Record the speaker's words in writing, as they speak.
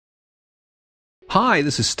Hi,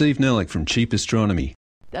 this is Steve Nerlich from Cheap Astronomy.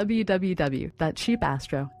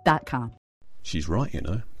 www.cheapastro.com. She's right, you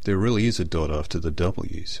know. There really is a dot after the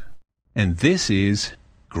W's. And this is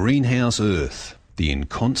Greenhouse Earth, the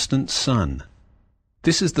Inconstant Sun.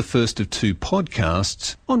 This is the first of two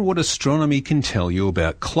podcasts on what astronomy can tell you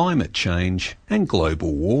about climate change and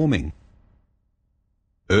global warming.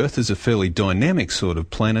 Earth is a fairly dynamic sort of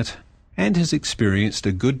planet and has experienced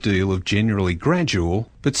a good deal of generally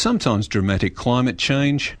gradual but sometimes dramatic climate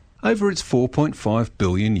change over its 4.5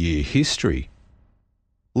 billion year history.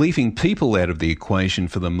 Leaving people out of the equation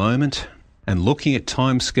for the moment and looking at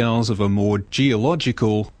timescales of a more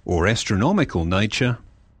geological or astronomical nature,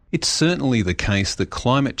 it's certainly the case that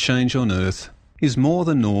climate change on Earth is more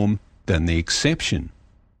the norm than the exception.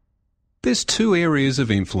 There's two areas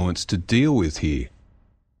of influence to deal with here.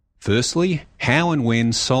 Firstly, how and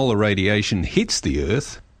when solar radiation hits the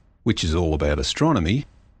Earth, which is all about astronomy,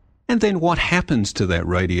 and then what happens to that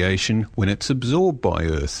radiation when it's absorbed by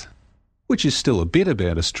Earth, which is still a bit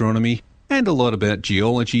about astronomy and a lot about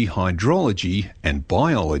geology, hydrology and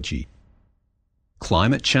biology.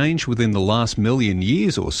 Climate change within the last million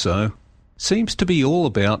years or so seems to be all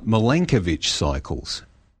about Milankovitch cycles,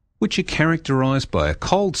 which are characterised by a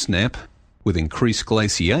cold snap with increased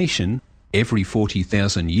glaciation every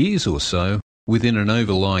 40,000 years or so within an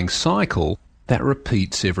overlying cycle that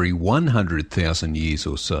repeats every 100,000 years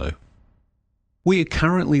or so. We are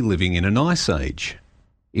currently living in an ice age.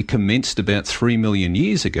 It commenced about 3 million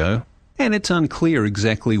years ago, and it's unclear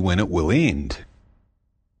exactly when it will end.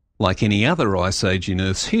 Like any other ice age in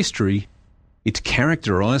Earth's history, it's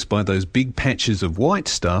characterised by those big patches of white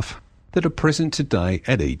stuff that are present today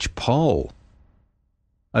at each pole.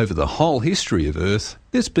 Over the whole history of Earth,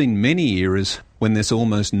 there's been many eras when there's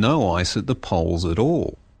almost no ice at the poles at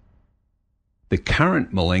all. The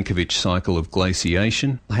current Milankovitch cycle of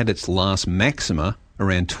glaciation had its last maxima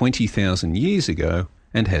around 20,000 years ago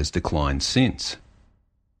and has declined since.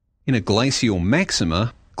 In a glacial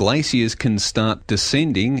maxima, glaciers can start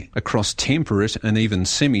descending across temperate and even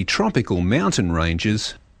semi-tropical mountain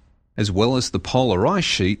ranges, as well as the polar ice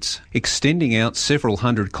sheets extending out several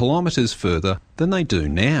hundred kilometres further than they do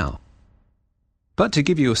now. But to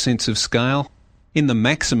give you a sense of scale, in the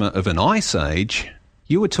maxima of an ice age,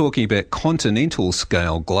 you were talking about continental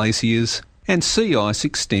scale glaciers and sea ice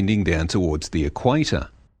extending down towards the equator.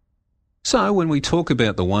 So when we talk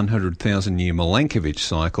about the 100,000 year Milankovitch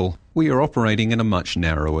cycle, we are operating at a much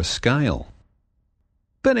narrower scale.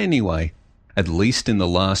 But anyway, at least in the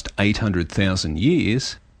last 800,000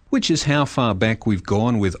 years, which is how far back we've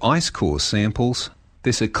gone with ice core samples,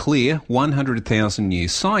 there's a clear 100,000 year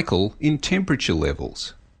cycle in temperature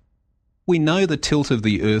levels. We know the tilt of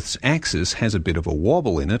the Earth's axis has a bit of a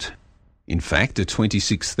wobble in it, in fact a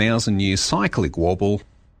 26,000 year cyclic wobble,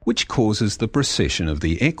 which causes the precession of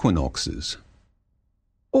the equinoxes.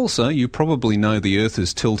 Also, you probably know the Earth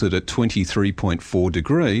is tilted at 23.4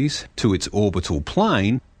 degrees to its orbital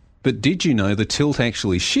plane, but did you know the tilt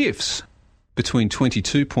actually shifts between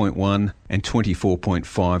 22.1 and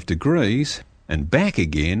 24.5 degrees and back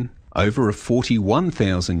again over a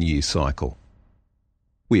 41,000 year cycle?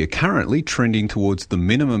 We are currently trending towards the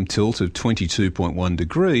minimum tilt of 22.1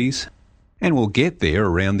 degrees and will get there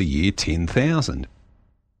around the year 10,000.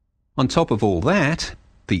 On top of all that,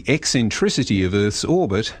 the eccentricity of Earth's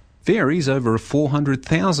orbit varies over a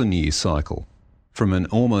 400,000 year cycle, from an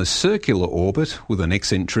almost circular orbit with an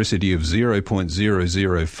eccentricity of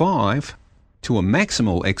 0.005 to a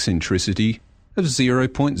maximal eccentricity of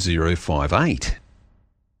 0.058.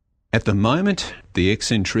 At the moment, the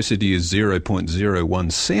eccentricity is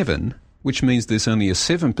 0.017, which means there's only a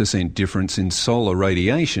 7% difference in solar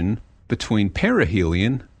radiation between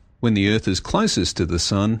perihelion, when the Earth is closest to the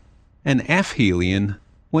Sun, and aphelion,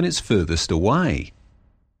 when it's furthest away.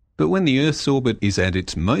 But when the Earth's orbit is at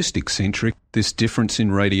its most eccentric, this difference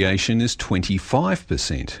in radiation is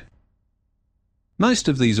 25%. Most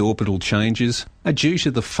of these orbital changes are due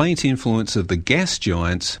to the faint influence of the gas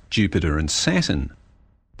giants Jupiter and Saturn.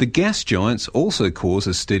 The gas giants also cause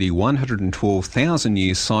a steady 112,000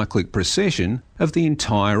 year cyclic precession of the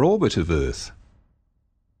entire orbit of Earth.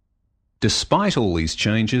 Despite all these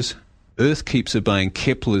changes, Earth keeps obeying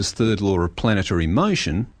Kepler's third law of planetary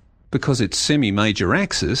motion because its semi-major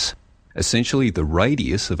axis, essentially the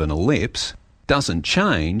radius of an ellipse, doesn't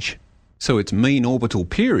change, so its mean orbital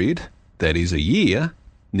period, that is a year,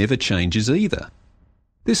 never changes either.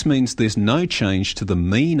 This means there's no change to the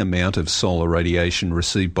mean amount of solar radiation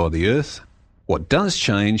received by the Earth. What does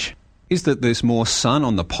change is that there's more sun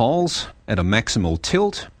on the poles at a maximal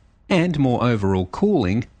tilt and more overall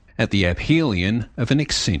cooling at the aphelion of an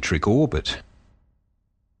eccentric orbit.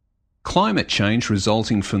 Climate change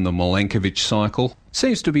resulting from the Milankovitch cycle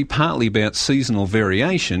seems to be partly about seasonal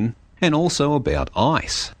variation and also about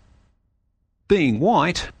ice. Being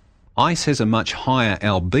white, ice has a much higher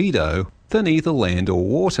albedo than either land or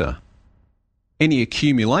water. Any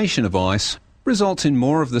accumulation of ice results in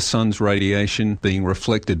more of the sun's radiation being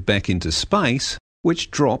reflected back into space,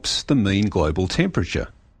 which drops the mean global temperature,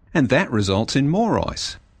 and that results in more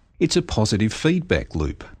ice. It's a positive feedback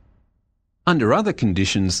loop. Under other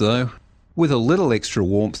conditions, though, with a little extra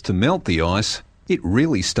warmth to melt the ice, it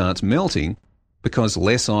really starts melting because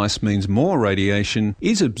less ice means more radiation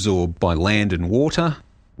is absorbed by land and water,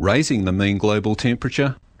 raising the mean global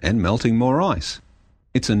temperature and melting more ice.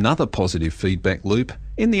 It's another positive feedback loop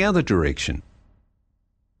in the other direction.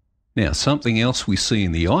 Now, something else we see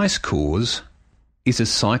in the ice cores is a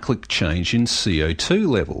cyclic change in CO2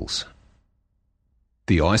 levels.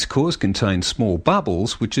 The ice cores contain small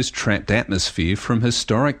bubbles which is trapped atmosphere from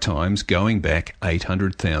historic times going back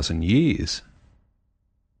 800,000 years.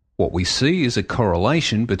 What we see is a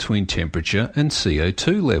correlation between temperature and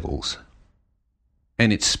CO2 levels.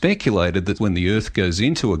 And it's speculated that when the Earth goes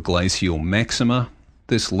into a glacial maxima,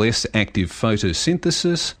 there's less active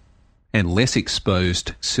photosynthesis and less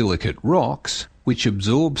exposed silicate rocks, which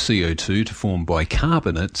absorb CO2 to form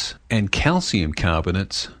bicarbonates and calcium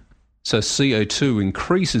carbonates. So CO2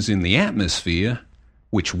 increases in the atmosphere,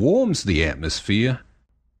 which warms the atmosphere,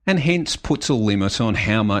 and hence puts a limit on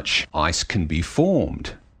how much ice can be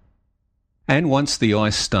formed. And once the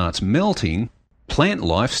ice starts melting, plant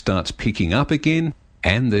life starts picking up again,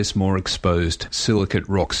 and there's more exposed silicate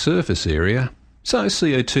rock surface area, so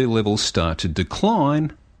CO2 levels start to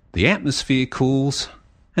decline, the atmosphere cools,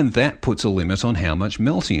 and that puts a limit on how much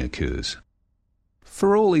melting occurs.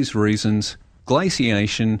 For all these reasons,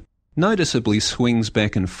 glaciation noticeably swings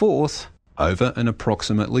back and forth over an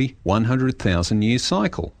approximately 100,000 year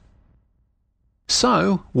cycle.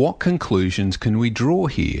 So, what conclusions can we draw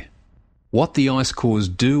here? What the ice cores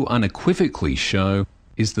do unequivocally show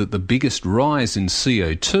is that the biggest rise in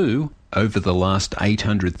CO2 over the last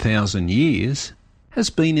 800,000 years has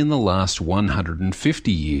been in the last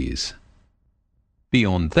 150 years.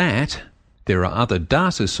 Beyond that, there are other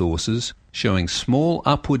data sources showing small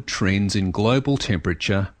upward trends in global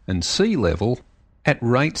temperature and sea level at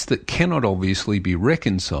rates that cannot obviously be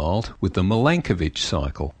reconciled with the Milankovitch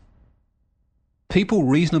cycle. People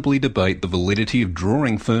reasonably debate the validity of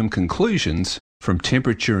drawing firm conclusions from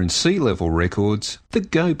temperature and sea level records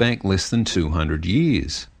that go back less than 200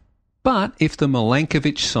 years. But if the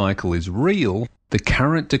Milankovitch cycle is real, the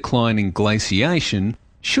current decline in glaciation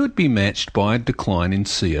should be matched by a decline in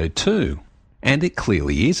CO2, and it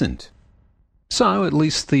clearly isn't. So, at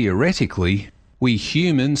least theoretically, we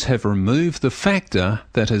humans have removed the factor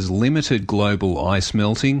that has limited global ice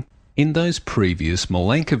melting in those previous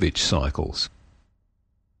Milankovitch cycles.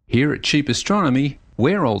 Here at Cheap Astronomy,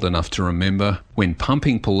 we're old enough to remember when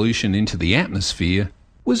pumping pollution into the atmosphere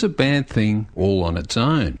was a bad thing all on its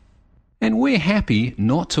own. And we're happy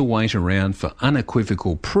not to wait around for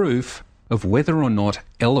unequivocal proof of whether or not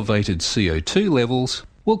elevated CO2 levels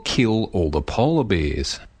will kill all the polar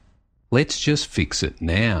bears. Let's just fix it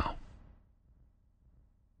now.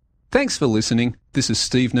 Thanks for listening. This is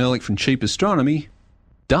Steve Nerlich from Cheap Astronomy,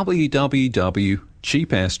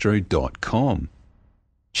 www.cheapastro.com.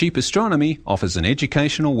 Cheap Astronomy offers an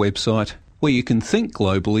educational website where you can think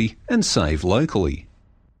globally and save locally.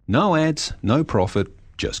 No ads, no profit,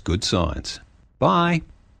 just good science. Bye.